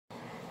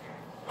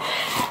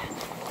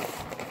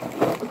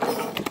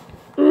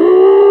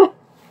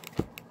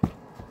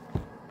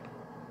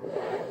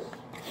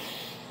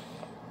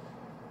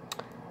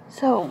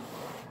So,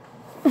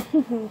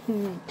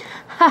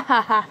 ha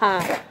ha ha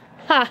ha,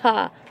 ha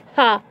ha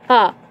ha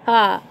ha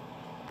ha.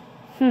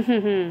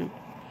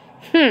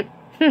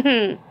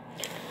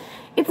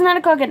 It's 9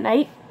 o'clock at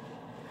night,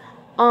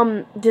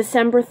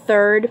 December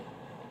 3rd,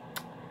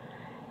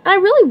 and I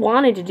really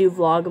wanted to do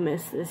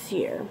Vlogmas this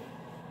year,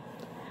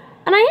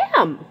 and I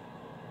am.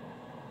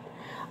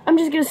 I'm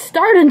just gonna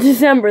start on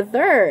December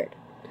 3rd,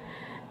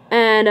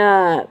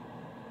 and,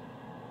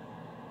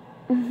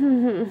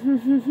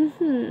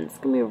 it's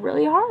gonna be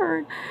really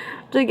hard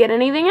to get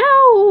anything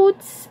out,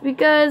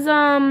 because,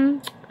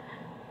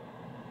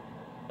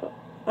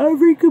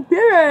 every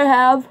computer I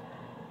have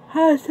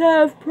has to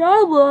have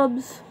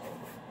problems.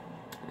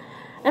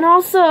 And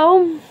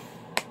also,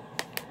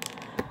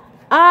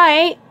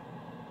 I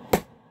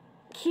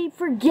keep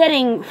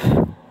forgetting.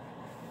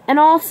 And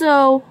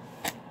also,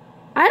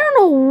 I don't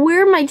know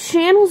where my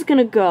channel's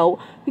gonna go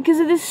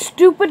because of this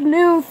stupid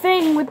new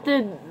thing with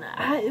the,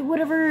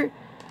 whatever,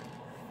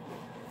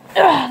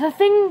 the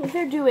thing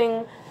they're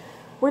doing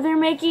where they're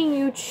making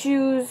you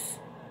choose.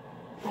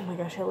 Oh my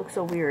gosh, I look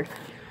so weird.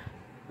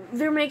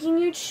 They're making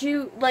you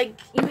choose, like,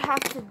 you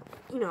have to,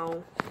 you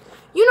know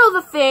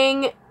the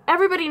thing.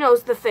 Everybody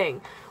knows the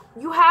thing.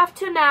 You have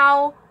to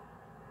now,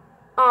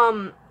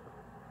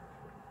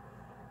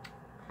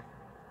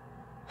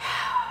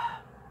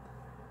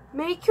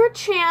 make your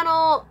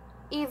channel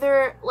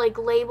either, like,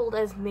 labeled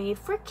as made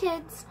for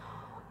kids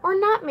or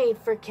not made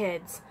for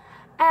kids.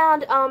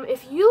 And,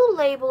 if you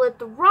label it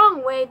the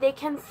wrong way, they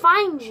can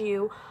find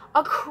you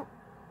what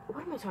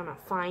am I talking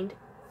about? Fine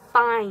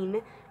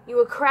you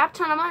a crap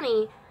ton of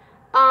money.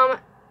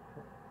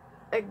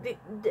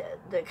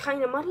 The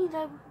kind of money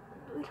that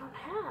we don't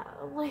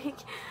have. Like,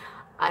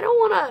 I don't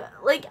want to,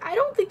 like, I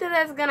don't think that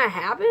that's gonna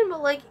happen,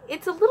 but, like,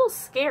 it's a little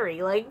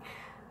scary. Like,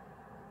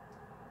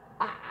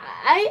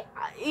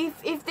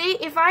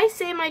 if I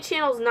say my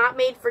channel's not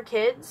made for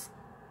kids,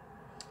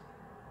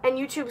 and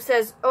YouTube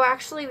says, oh,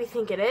 actually, we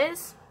think it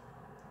is,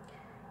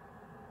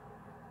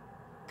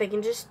 they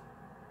can just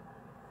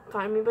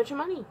find me a bunch of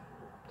money.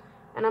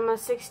 And I'm a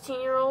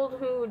 16-year-old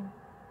who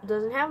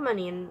doesn't have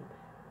money, and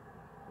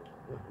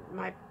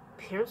my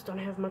parents don't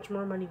have much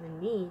more money than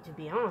me, to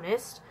be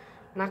honest.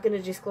 I'm not going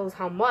to disclose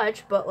how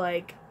much, but,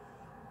 like,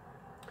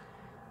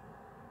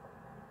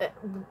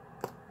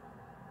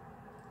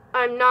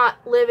 I'm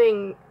not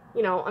living,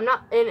 I'm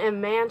not in a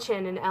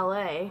mansion in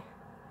LA.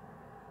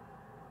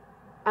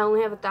 I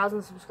only have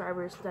 1,000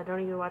 subscribers that don't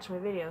even watch my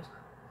videos.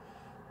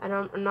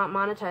 I'm not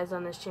monetized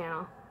on this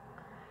channel.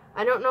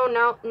 I don't know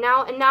now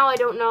I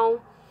don't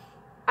know.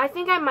 I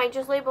think I might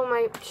just label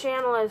my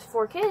channel as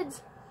for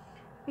kids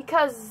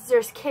because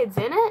there's kids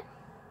in it.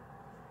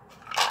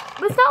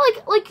 But it's not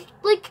like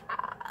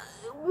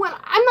when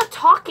I'm not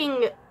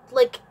talking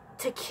like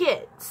to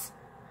kids.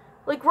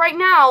 Like right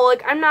now,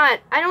 like I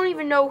don't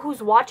even know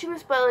who's watching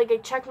this, but like I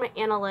checked my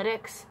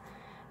analytics,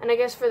 and I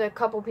guess for the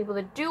couple people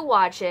that do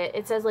watch it,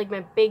 it says like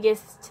my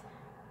biggest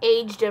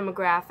age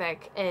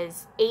demographic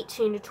is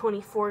 18 to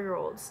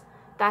 24-year-olds.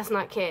 That's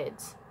not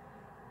kids.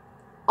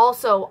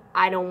 Also,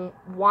 I don't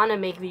want to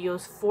make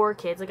videos for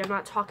kids. Like, I'm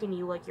not talking to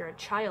you like you're a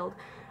child.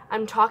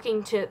 I'm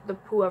talking to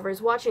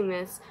whoever's watching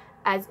this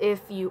as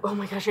if you... Oh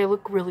my gosh, I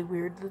look really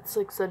weird. That's,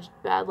 like, such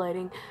bad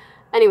lighting.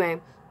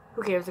 Anyway,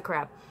 who cares the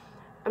crap?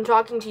 I'm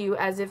talking to you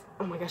as if...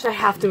 Oh my gosh, I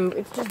have to move.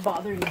 It's just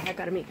bothering the heck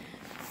out of me.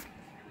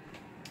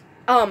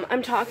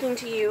 I'm talking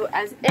to you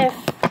as if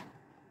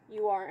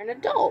you are an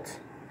adult.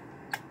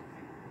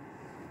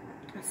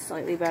 That's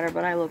slightly better,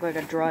 but I look like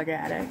a drug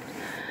addict.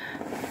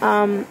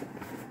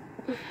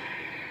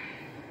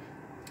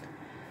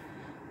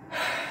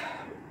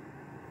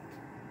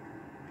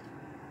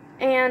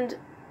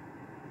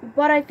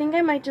 But I think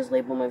I might just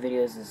label my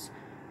videos as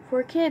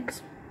for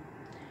kids,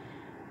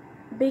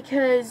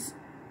 because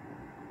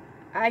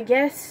I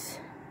guess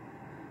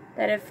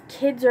that if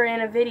kids are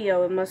in a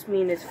video, it must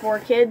mean it's for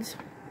kids.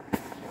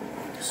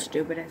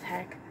 Stupid as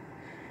heck.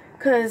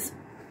 Because,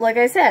 like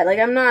I said, like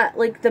I'm not,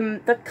 like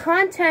the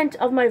content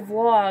of my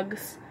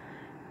vlogs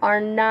are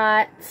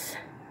not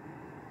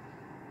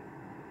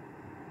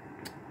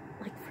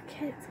like for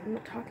kids. I'm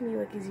not talking to you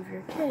like as if you're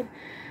a kid.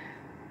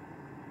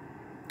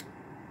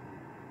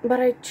 But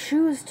I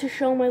choose to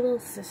show my little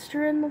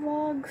sister in the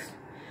vlogs,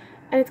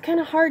 and it's kind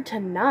of hard to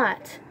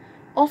not.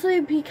 Also,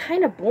 it'd be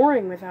kind of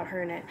boring without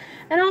her in it.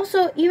 And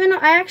also, even though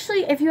I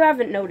actually, if you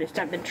haven't noticed,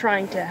 I've been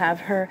trying to have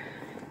her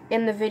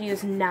in the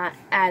videos not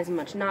as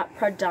much, not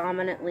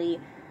predominantly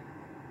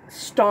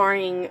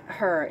starring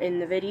her in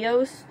the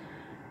videos.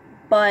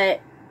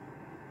 But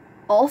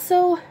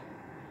also,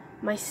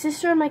 my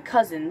sister and my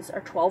cousins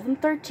are 12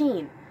 and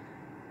 13.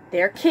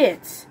 They're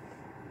kids.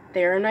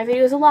 They're in my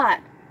videos a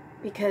lot,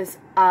 because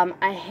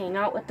I hang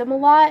out with them a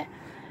lot,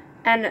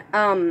 and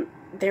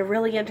they're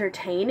really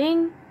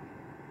entertaining.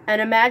 And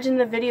imagine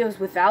the videos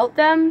without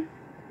them,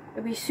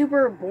 it'd be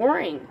super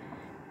boring.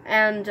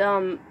 And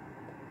I'm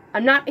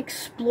not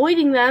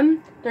exploiting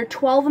them. They're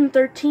 12 and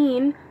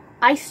 13.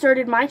 I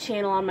started my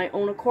channel on my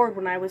own accord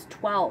when I was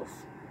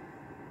 12.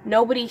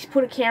 Nobody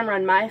put a camera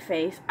on my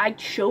face. I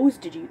chose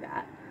to do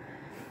that.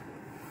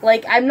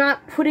 Like, I'm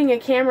not putting a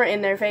camera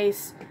in their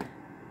face.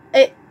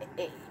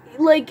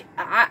 Like,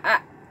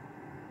 I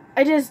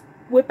just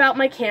whip out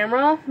my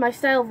camera. My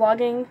style of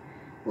vlogging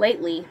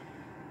lately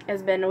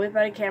has been to whip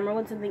out a camera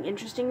when something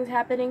interesting is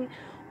happening,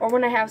 or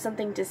when I have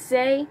something to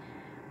say,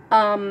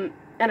 and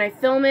I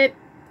film it,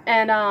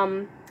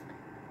 and,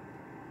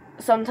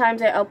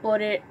 sometimes I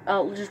upload it,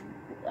 just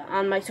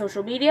on my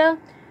social media,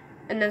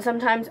 and then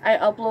sometimes I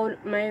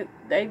put my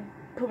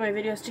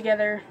videos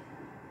together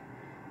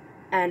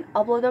and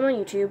upload them on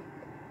YouTube,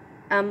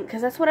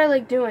 because that's what I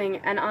like doing.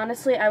 And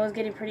honestly, I was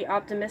getting pretty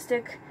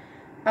optimistic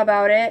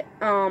about it,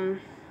 and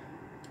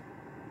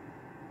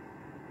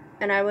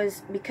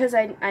because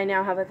I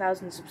now have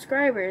 1,000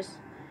 subscribers,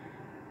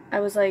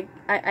 I was like,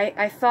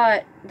 I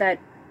thought that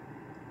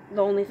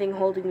the only thing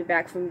holding me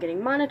back from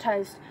getting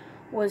monetized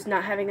was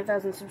not having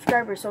 1,000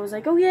 subscribers. So I was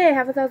like, oh yeah, I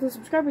have 1,000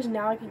 subscribers,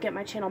 now I can get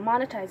my channel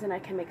monetized and I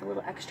can make a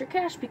little extra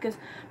cash, because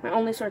my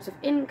only source of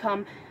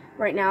income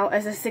right now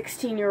as a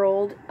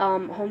 16-year-old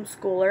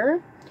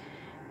homeschooler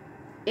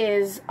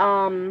is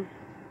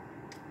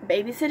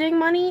babysitting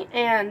money,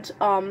 and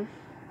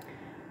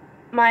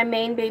my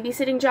main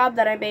babysitting job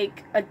that I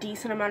make a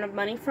decent amount of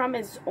money from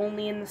is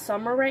only in the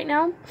summer right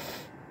now,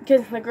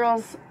 because the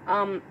girls,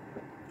 the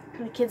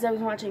kids I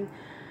was watching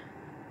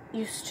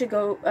used to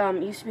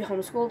be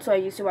homeschooled, so I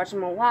used to watch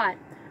them a lot,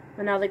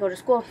 but now they go to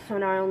school, so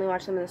now I only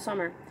watch them in the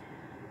summer.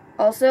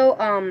 Also,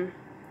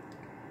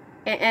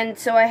 and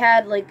so I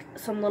had, like,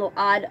 some little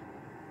odd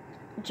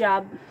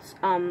jobs,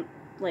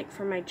 like,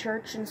 for my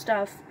church and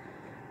stuff,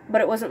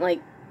 but it wasn't,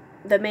 like,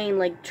 the main,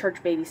 like,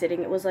 church babysitting.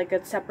 It was, like,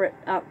 a separate,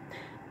 I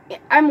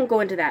won't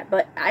go into that,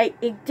 but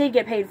it did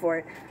get paid for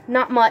it.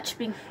 Not much,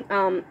 it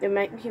was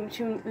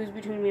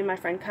between me and my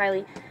friend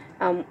Kylie.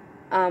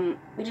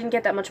 We didn't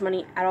get that much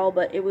money at all,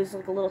 but it was,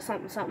 like, a little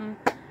something, something.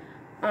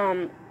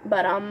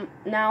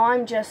 Now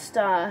I'm just,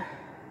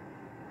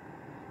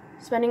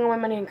 spending all my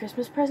money on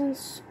Christmas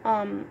presents,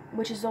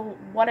 which is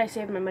what I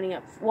saved my money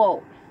up for.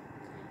 Whoa.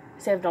 I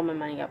saved all my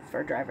money up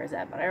for driver's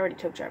ed, but I already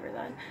took driver's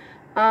ed.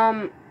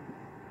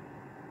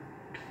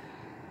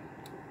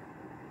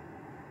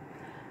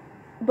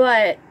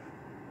 But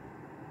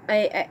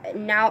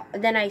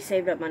I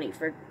saved up money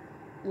for,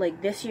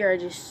 like, this year I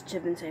just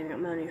have been saving up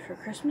money for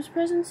Christmas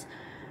presents.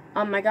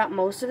 I got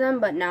most of them,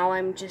 but now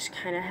I'm just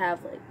kind of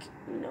have, like,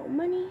 no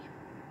money.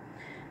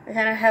 I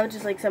kind of have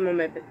just, like, some in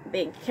my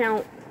bank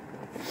account.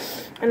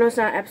 I know it's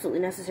not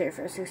absolutely necessary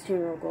for a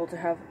 16-year-old girl to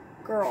have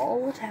her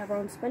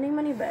own spending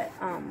money, but,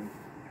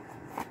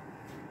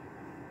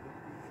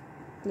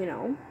 you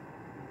know,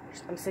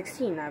 I'm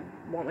 16, I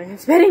want my own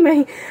spending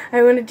money,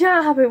 I want a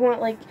job, I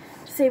want, like,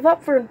 to save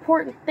up for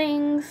important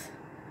things.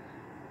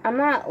 I'm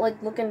not,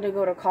 like, looking to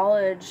go to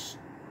college,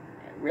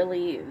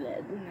 really,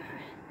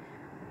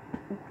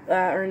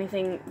 or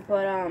anything,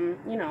 but,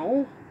 you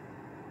know,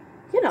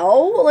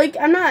 like,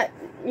 I'm not,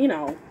 you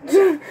know,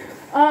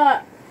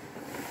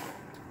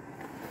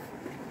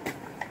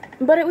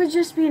 but it was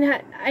just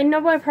I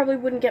know I probably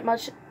wouldn't get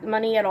much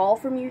money at all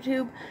from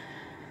YouTube,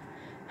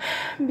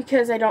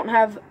 because I don't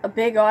have a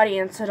big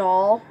audience at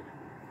all.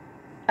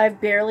 I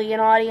have barely an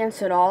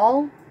audience at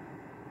all.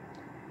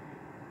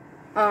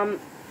 The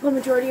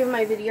majority of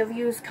my video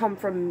views come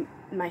from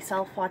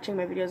myself watching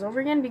my videos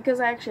over again, because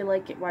I actually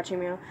like watching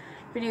my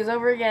videos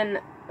over again,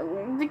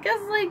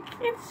 because, like,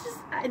 it's just,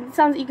 it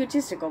sounds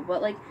egotistical,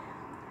 but, like,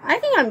 I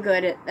think I'm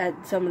good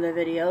at some of the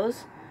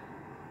videos.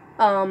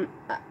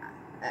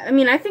 I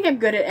mean, I think I'm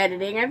good at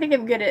editing, I think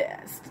I'm good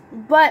at,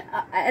 but,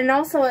 and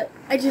also,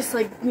 I just,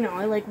 like, you know,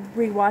 I like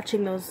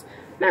rewatching those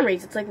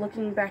memories. It's like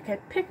looking back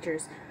at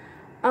pictures.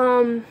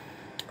 I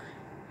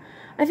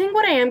think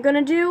what I am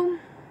gonna do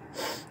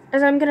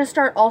is I'm gonna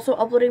start also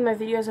uploading my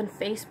videos on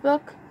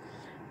Facebook,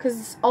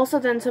 because also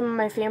then some of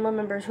my family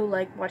members who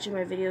like watching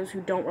my videos,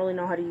 who don't really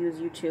know how to use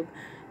YouTube,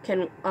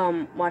 can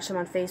watch them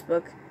on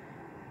Facebook.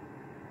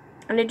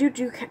 And I do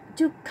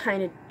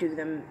kind of do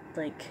them,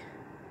 like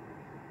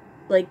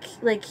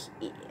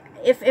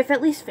if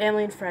at least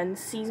family and friends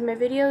sees my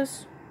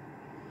videos,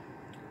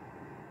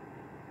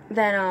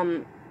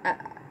 then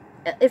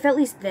if at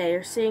least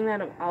they're seeing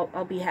that,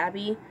 I'll be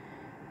happy.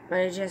 But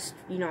I just,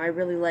 you know, I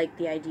really like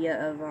the idea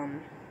of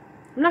I'm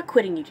not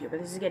quitting YouTube, but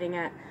this is getting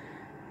at,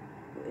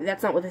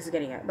 that's not what this is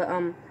getting at, but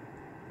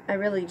I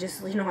really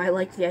just, you know, I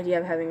like the idea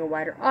of having a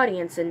wider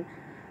audience, and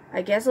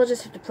I guess I'll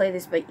just have to play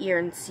this by ear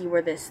and see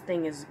where this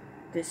thing is,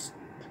 this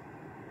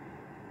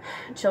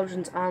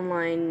Children's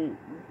Online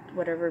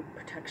whatever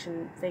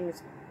protection thing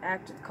is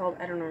act it's called.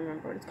 I don't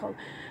remember what it's called.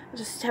 I'll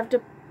just have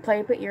to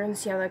play it by ear and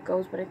see how that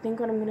goes. But I think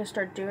what I'm going to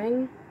start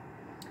doing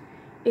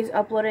is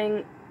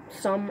uploading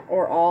some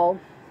or all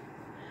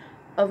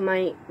of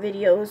my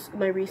videos,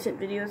 my recent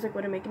videos, like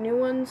when I make new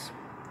ones,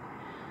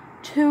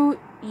 to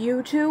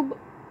YouTube.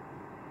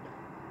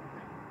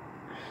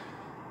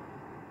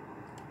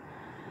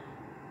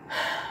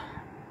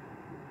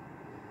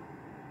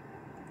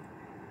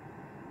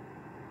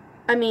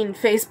 I mean,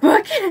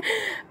 Facebook.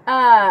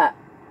 They're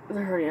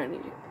already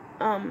on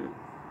YouTube.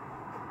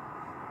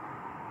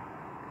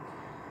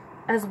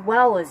 As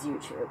well as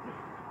YouTube.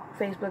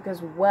 Facebook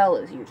as well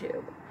as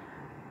YouTube.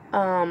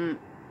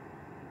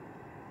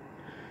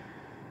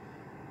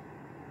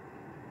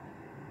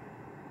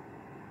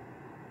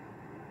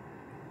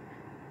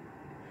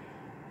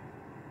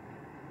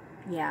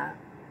 Yeah.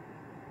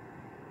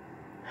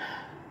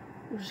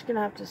 I'm just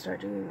gonna have to start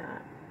doing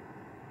that.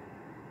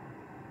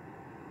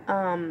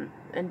 And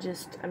I'm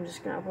just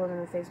gonna upload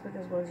them to Facebook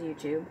as well as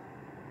YouTube.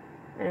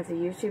 And if the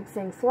YouTube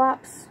thing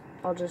flops,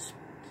 I'll just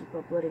keep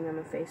uploading them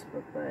to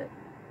Facebook, but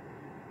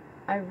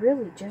I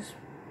really just,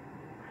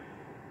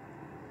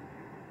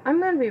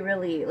 I'm gonna be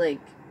really,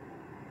 like,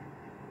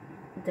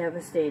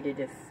 devastated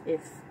if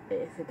it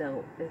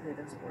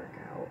doesn't work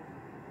out.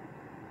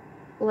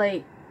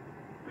 Like,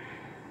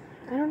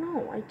 I don't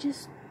know, I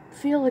just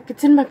feel like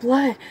it's in my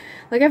blood.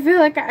 Like, I feel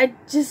like I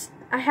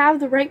have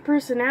the right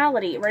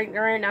personality. Right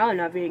now I'm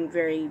not being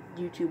very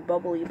YouTube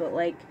bubbly, but,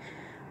 like,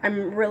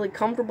 I'm really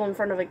comfortable in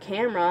front of a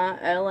camera.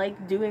 I like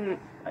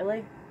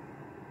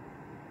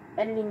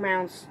editing my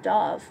own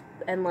stuff,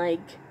 and,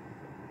 like,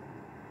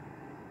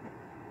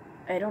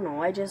 I don't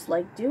know, I just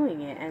like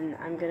doing it, and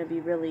I'm gonna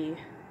be really,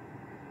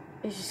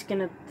 it's just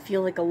gonna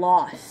feel like a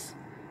loss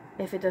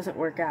if it doesn't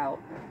work out.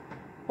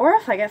 Or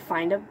if I get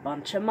fined a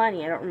bunch of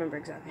money. I don't remember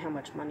exactly how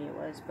much money it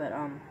was, but,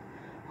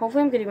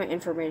 hopefully I'm getting my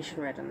information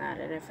right on that,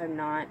 and if I'm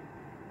not,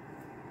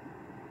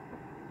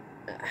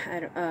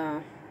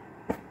 I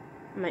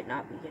might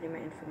not be getting my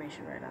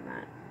information right on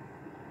that.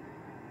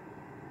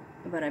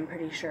 But I'm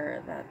pretty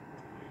sure that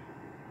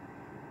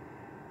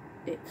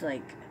it's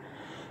like,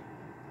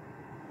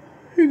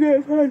 you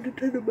gotta find a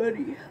ton of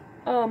money.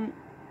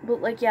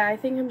 But, like, yeah, I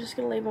think I'm just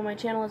gonna label my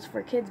channel as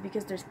for kids,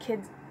 because there's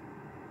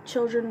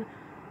children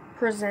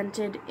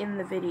presented in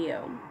the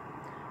video.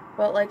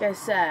 But, like I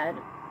said,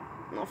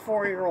 a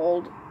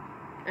 4-year-old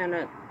and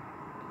a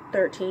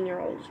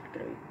 13-year-old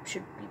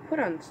should be put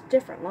on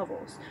different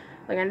levels.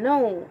 Like, I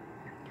know,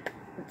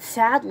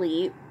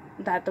 sadly,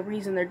 that the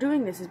reason they're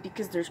doing this is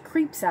because there's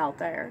creeps out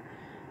there.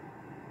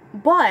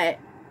 But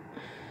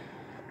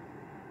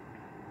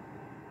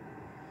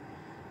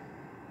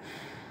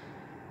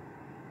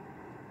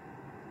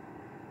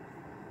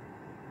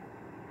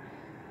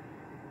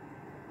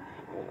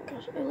oh my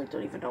gosh, I like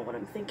don't even know what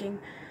I'm thinking.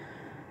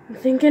 I'm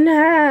thinking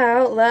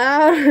out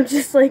loud. I'm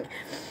just like,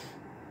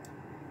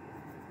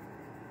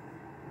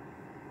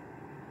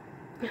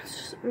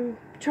 I'm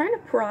trying to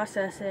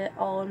process it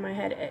all in my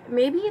head.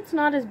 Maybe it's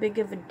not as big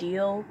of a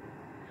deal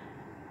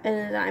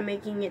as I'm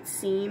making it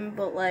seem,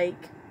 but,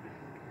 like,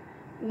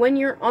 when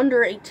you're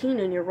under 18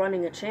 and you're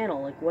running a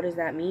channel, like, what does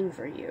that mean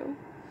for you?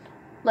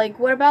 Like,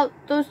 what about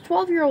those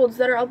 12-year-olds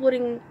that are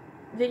uploading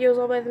videos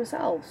all by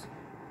themselves?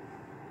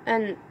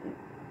 And,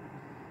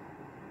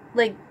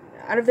 like,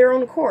 out of their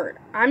own accord.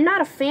 I'm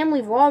not a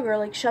family vlogger,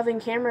 like,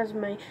 shoving cameras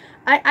in my...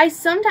 I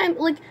sometimes,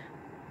 like,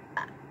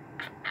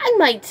 I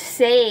might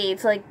say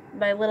to, like,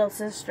 my little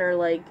sister,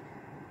 like,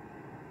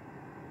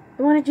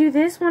 I want to do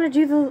this, want to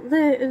do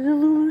the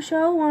Lulu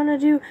show, want to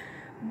do...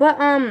 But,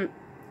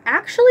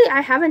 actually,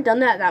 I haven't done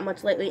that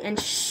much lately, and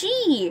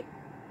she,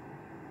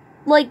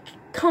 like,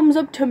 comes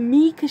up to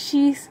me, because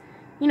she's,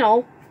 you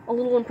know, a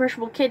little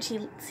impressionable kid.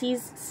 She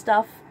sees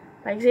stuff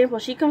by example.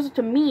 She comes up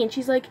to me, and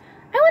she's like,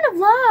 I want to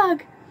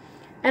vlog.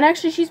 And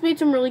actually, she's made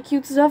some really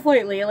cute stuff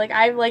lately. Like,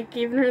 I've, like,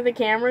 given her the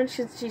camera, and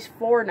she's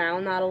 4 now,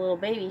 not a little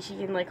baby. She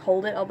can, like,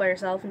 hold it all by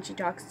herself, and she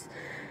talks.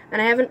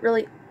 And I haven't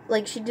really,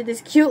 like, she did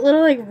this cute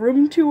little, like,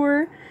 room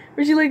tour,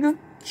 where she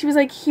was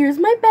like, here's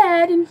my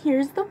bed, and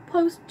here's the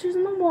posters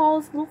on the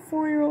walls, little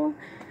 4-year-old.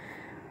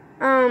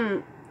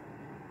 And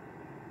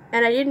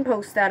I didn't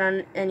post that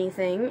on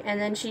anything, and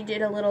then she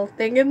did a little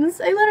thing, and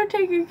I let her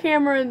take her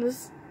camera and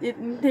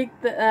take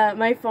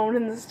my phone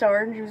in the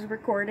store, and she was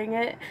recording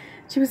it.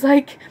 She was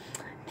like,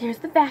 there's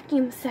the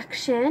vacuum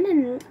section,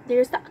 and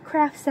there's the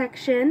craft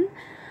section.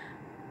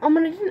 And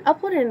I didn't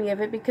upload any of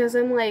it, because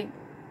I'm like,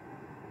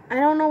 I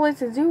don't know what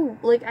to do.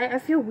 Like, I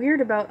feel weird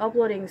about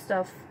uploading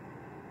stuff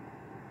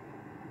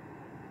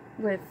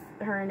with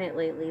her in it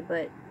lately,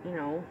 but, you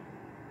know,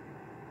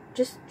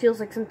 just feels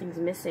like something's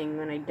missing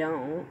when I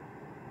don't.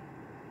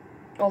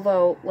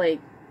 Although, like,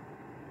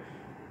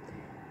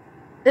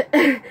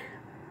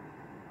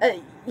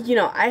 you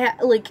know, I have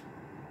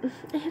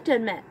to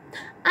admit,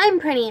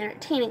 I'm pretty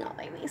entertaining all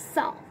by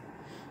myself.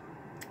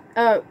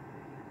 But,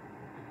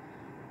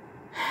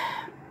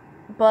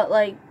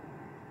 like,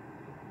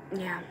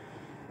 yeah.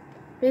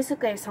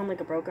 Basically, I sound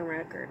like a broken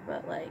record,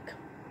 but, like,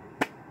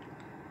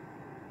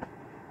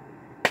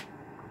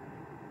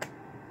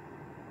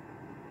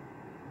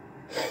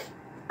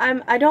 I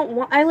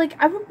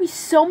would be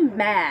so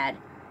mad.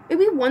 It'd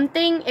be one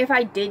thing if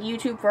I did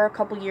YouTube for a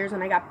couple years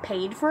and I got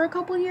paid for a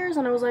couple years,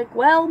 and I was like,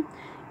 well,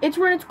 it's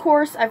run its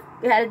course, I've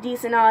had a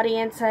decent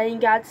audience, I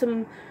got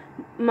some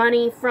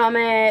money from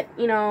it,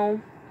 you know,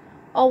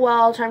 oh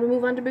well, time to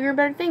move on to bigger and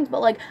better things.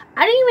 But, like,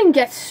 I didn't even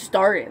get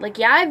started. Like,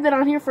 yeah, I've been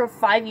on here for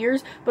 5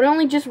 years, but I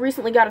only just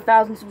recently got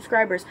 1,000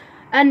 subscribers.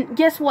 And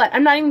guess what?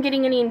 I'm not even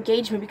getting any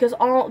engagement because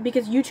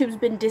YouTube's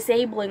been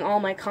disabling all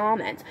my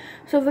comments.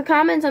 So if the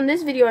comments on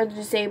this video are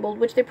disabled,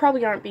 which they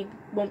probably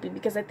won't be,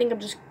 because I think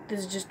this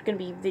is just gonna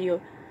be a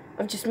video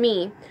of just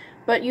me.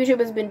 But YouTube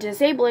has been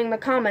disabling the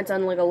comments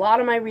on like a lot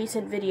of my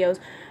recent videos,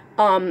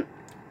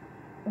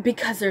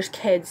 because there's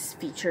kids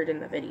featured in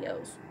the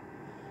videos.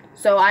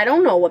 So I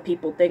don't know what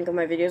people think of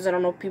my videos. I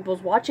don't know if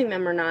people's watching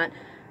them or not.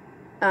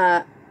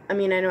 I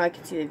mean, I know I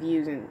can see the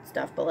views and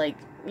stuff, but like,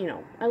 you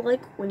know, I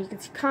like when you can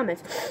see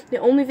comments. The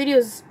only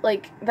videos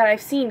like that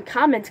I've seen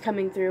comments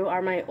coming through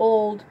are my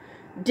old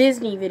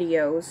Disney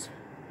videos,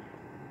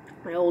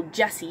 my old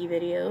Jessie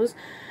videos,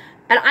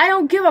 and I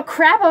don't give a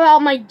crap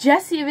about my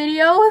Jessie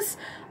videos.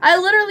 I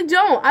literally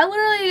don't. I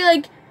literally,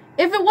 like,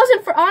 if it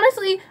wasn't for,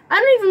 honestly,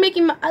 I'm not even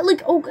making,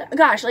 like, oh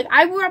gosh, like,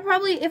 I would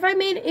probably, if I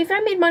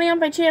made money on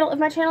my channel, if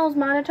my channel is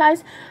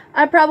monetized,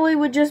 I probably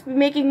would just be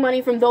making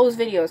money from those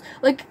videos.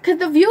 Like, because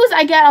the views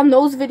I get on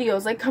those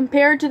videos, like,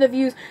 compared to the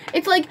views,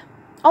 it's like,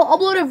 I'll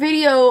upload a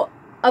video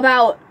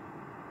about,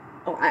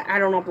 oh, I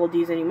don't upload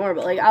these anymore,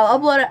 but, like, I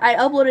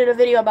uploaded a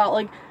video about,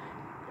 like,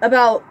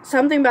 about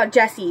something about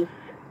Jessie,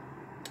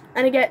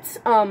 and it gets,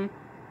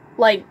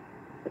 like,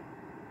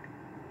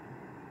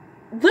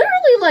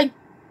 literally, like,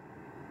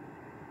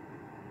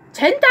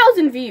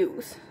 10,000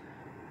 views,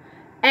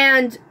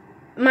 and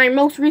my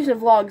most recent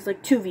vlog is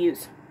like 2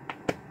 views.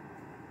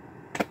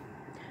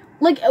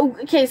 Like,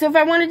 okay, so if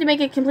I wanted to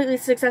make a completely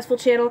successful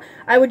channel,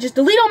 I would just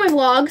delete all my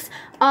vlogs,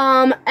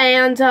 I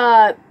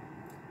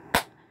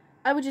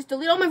would just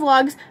delete all my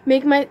vlogs,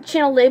 make my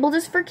channel labeled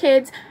as for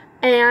kids,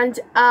 and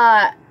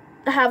have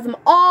them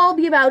all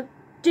be about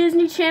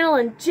Disney Channel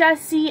and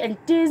Jessie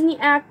and Disney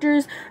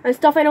actors and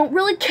stuff I don't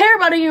really care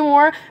about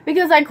anymore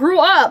because I grew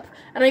up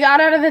and I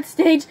got out of that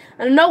stage,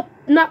 and nope,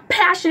 I'm not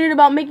passionate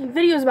about making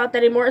videos about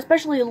that anymore,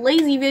 especially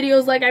lazy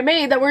videos like I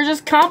made that were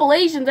just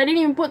compilations. I didn't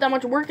even put that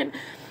much work in.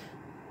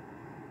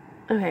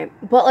 Okay,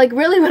 but like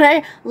really what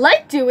I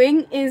like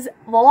doing is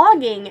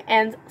vlogging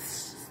and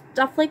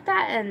stuff like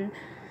that and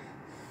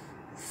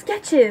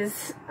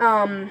sketches.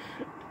 But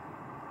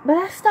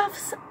that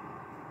stuff's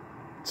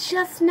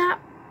just not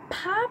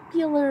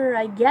popular,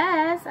 I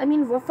guess. I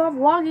mean, I thought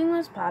vlogging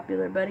was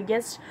popular, but I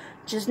guess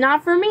just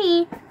not for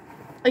me.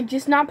 Like,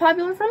 just not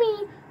popular for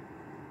me.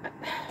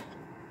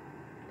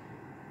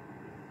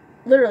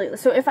 Literally,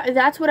 so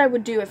that's what I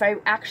would do if I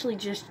actually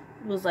just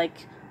was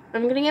like,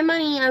 I'm gonna get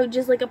money, I would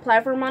just like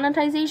apply for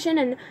monetization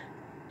and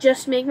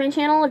just make my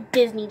channel a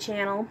Disney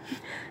Channel.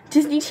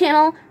 Disney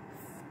Channel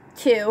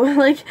 2,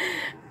 like,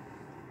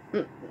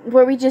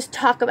 where we just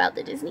talk about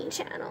the Disney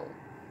Channel.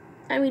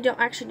 And we don't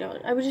actually know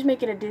it. I would just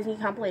make it a Disney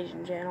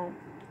compilation channel.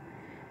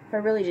 If I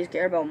really just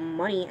care about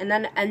money. And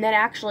then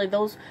actually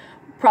those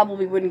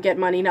probably wouldn't get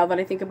money now that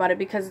I think about it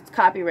because it's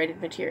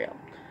copyrighted material.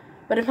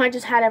 But if I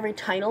just had every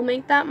title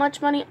make that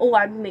much money, oh,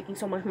 I'd be making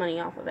so much money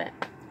off of it.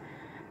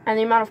 And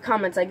the amount of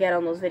comments I get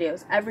on those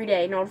videos. Every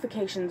day,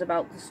 notifications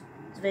about these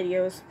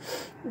videos.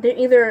 They're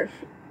either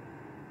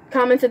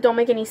comments that don't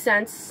make any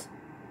sense,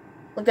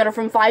 like that are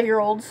from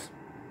 5-year-olds,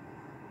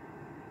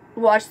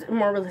 who watch,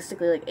 more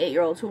realistically, like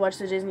 8-year-olds who watch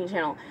the Disney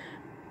Channel,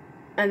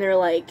 and they're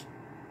like,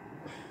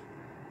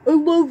 I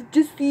love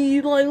Disney,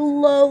 I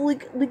love,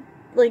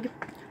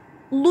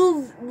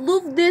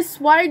 love this,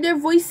 why are their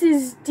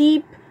voices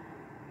deep,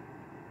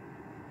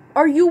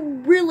 are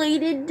you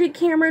related to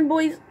Cameron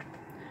Boys?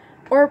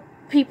 Or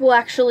people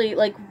actually,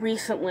 like,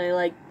 recently,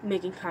 like,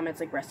 making comments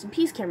like, rest in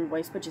peace, Cameron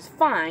Boys, which is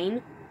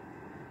fine.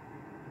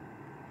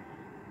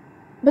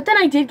 But then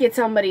I did get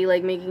somebody,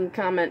 like, making a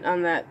comment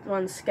on that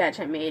one sketch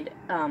I made.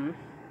 They're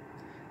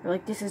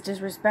like, this is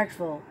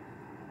disrespectful.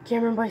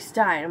 Cameron Boyce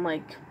died. I'm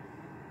like,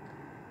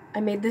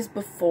 I made this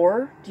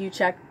before? Do you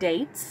check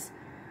dates?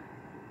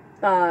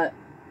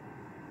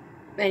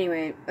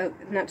 Anyway,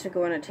 not to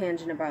go on a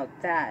tangent about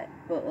that,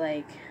 but,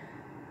 like,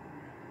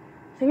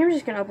 I think I'm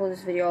just gonna upload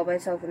this video all by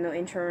itself with no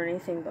intro or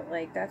anything, but,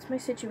 like, that's my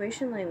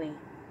situation lately.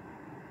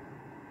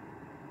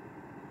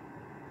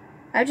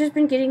 I've just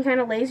been getting kind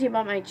of lazy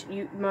about my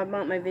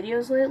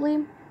videos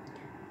lately,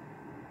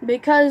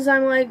 because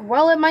I'm like,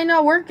 well, it might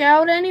not work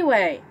out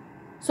anyway,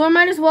 so I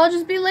might as well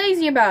just be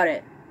lazy about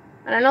it.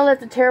 And I know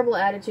that's a terrible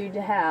attitude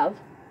to have,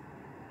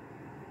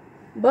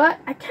 but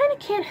I kind of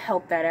can't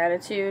help that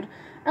attitude.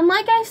 And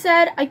like I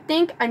said, I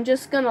think I'm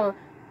just gonna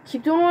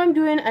keep doing what I'm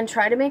doing and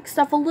try to make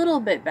stuff a little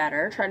bit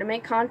better, try to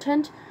make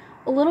content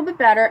a little bit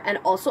better, and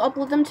also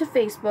upload them to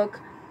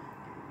Facebook.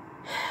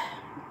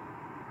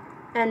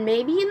 And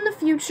maybe in the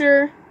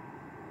future,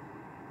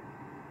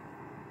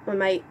 when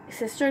my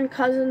sister and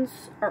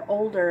cousins are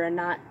older and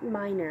not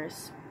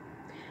minors,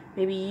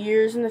 maybe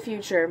years in the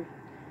future,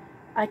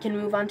 I can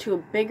move on to a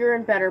bigger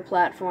and better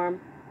platform,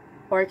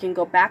 or I can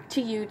go back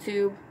to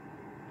YouTube.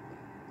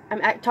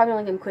 I'm talking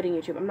like I'm quitting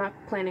YouTube. I'm not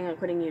planning on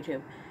quitting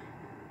YouTube.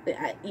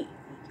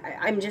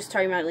 I'm just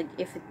talking about, like,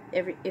 if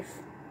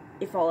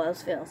all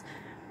else fails.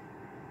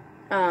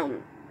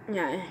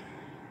 Yeah,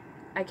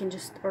 I can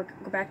just, or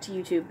go back to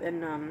YouTube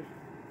and,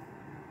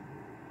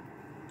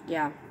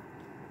 yeah.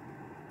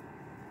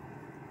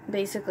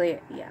 Basically,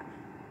 yeah.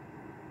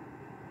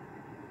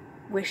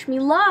 wish me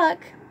luck.